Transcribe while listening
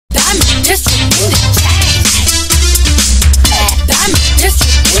district in the chain. Mad diamond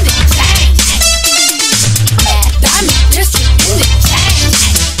district in the chain. Mad diamond district in the chain.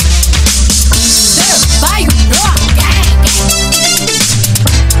 Certified, you know I'm gang.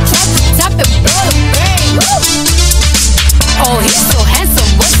 Drop the top and blow the brain. Oh, he's so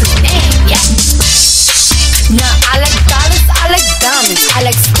handsome, what's his name? Yeah. Nah, I like dollars, I like diamonds, I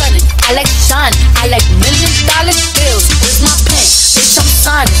like stunning, I like shining, I like $1,000,000 bills. Where's my pen? Bitch, I'm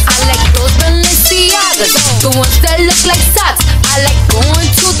signing. I like those Balenciagas, the ones that look like socks. I like going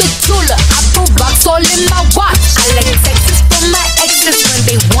to the Tula. I put rocks all in my watch. I like texts from my exes when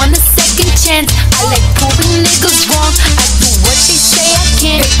they want a second chance. I like proving niggas wrong. I do what they say I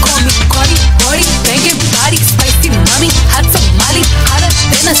can't. They call me Cardi, Cardi, banging body, spicy mommy, hot tamale, hotter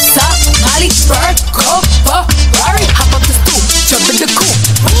than a Somali. Virgo, Ferrari, hop up the stoop, jump in the coupe,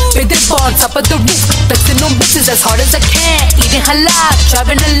 big dip on top of the roof, flexing on bitches as hard as I can, eating halal,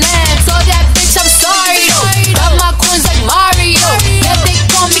 driving a Lamb. So that bitch, I'm sorry though. Got my coins like Mario. Yeah, they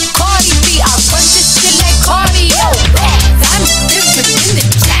call me Cardi B. I run this shit like cardio. I'm district in the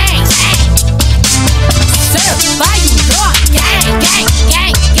chain. Certified, you know I'm gang, gang,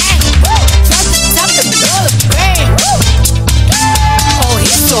 gang, gang. Drop the top and blow the brain. Oh,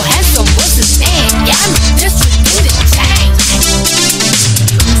 he's so handsome, what's his name? Yeah, I'm district in the chain.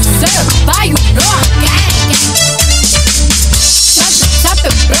 Certified, you know I'm gang, gang. Drop the top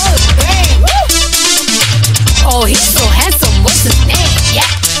and blow the brain. Oh, he's so handsome, what's his name? Yeah.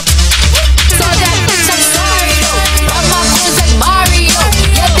 So that bitch, I'm sorry though. Got my coins like Mario.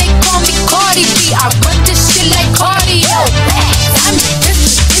 Yeah, they call me Cardi B. I run this shit like cardio. I'm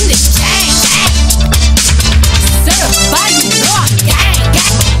district in the chain. Certified, you know I'm gang,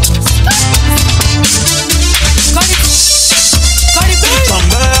 gang. Cardi B.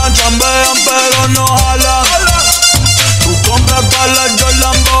 Chambean, chambean, pero no jalan. Tú compras para yo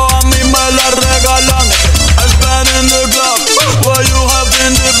Lambo, a mí me la regalan. I spend in the club, what you have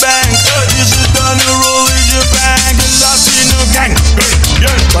in the bank. This is the new religion bank, el latino gang.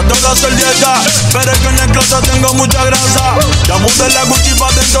 Trato de hacer dieta, pero es que en el closet tengo mucha grasa. Ya mudé la Gucci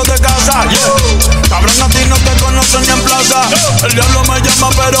pa' dentro de casa, Cabrón, a ti no te conocen ni en plaza. El diablo me llama,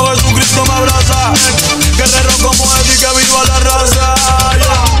 pero Jesucristo me abraza. Guerrero como Eddie, que viva la raza,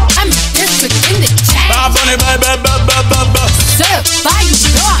 I'm district in the chain. Bunny, baby. Certified, you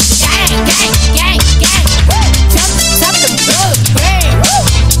know I'm gang, gang, gang, gang. Drop the top and blow the brain.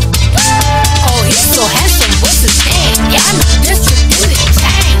 Oh, he's so handsome, what's his name? Yeah, I'm district in the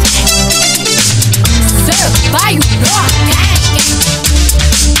chain. Certified, you know I'm gang, gang.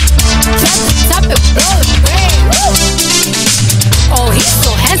 Drop the top and blow the brain. Oh, he's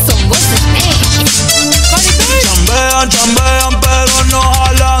so handsome, what's his name? Cardi B. Chambean, chambean, pero no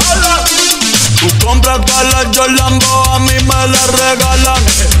jalan. Tú compras para yo Lambo, a mí me la regalan.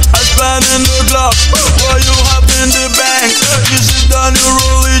 I spend in the club, what you have in the bank. This is the new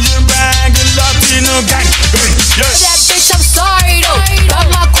religion bank, el latino gang. That bitch, I'm sorry though. Got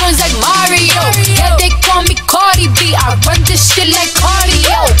my coins like Mario. Yeah, they call me Cardi B. I run this shit like Cardi.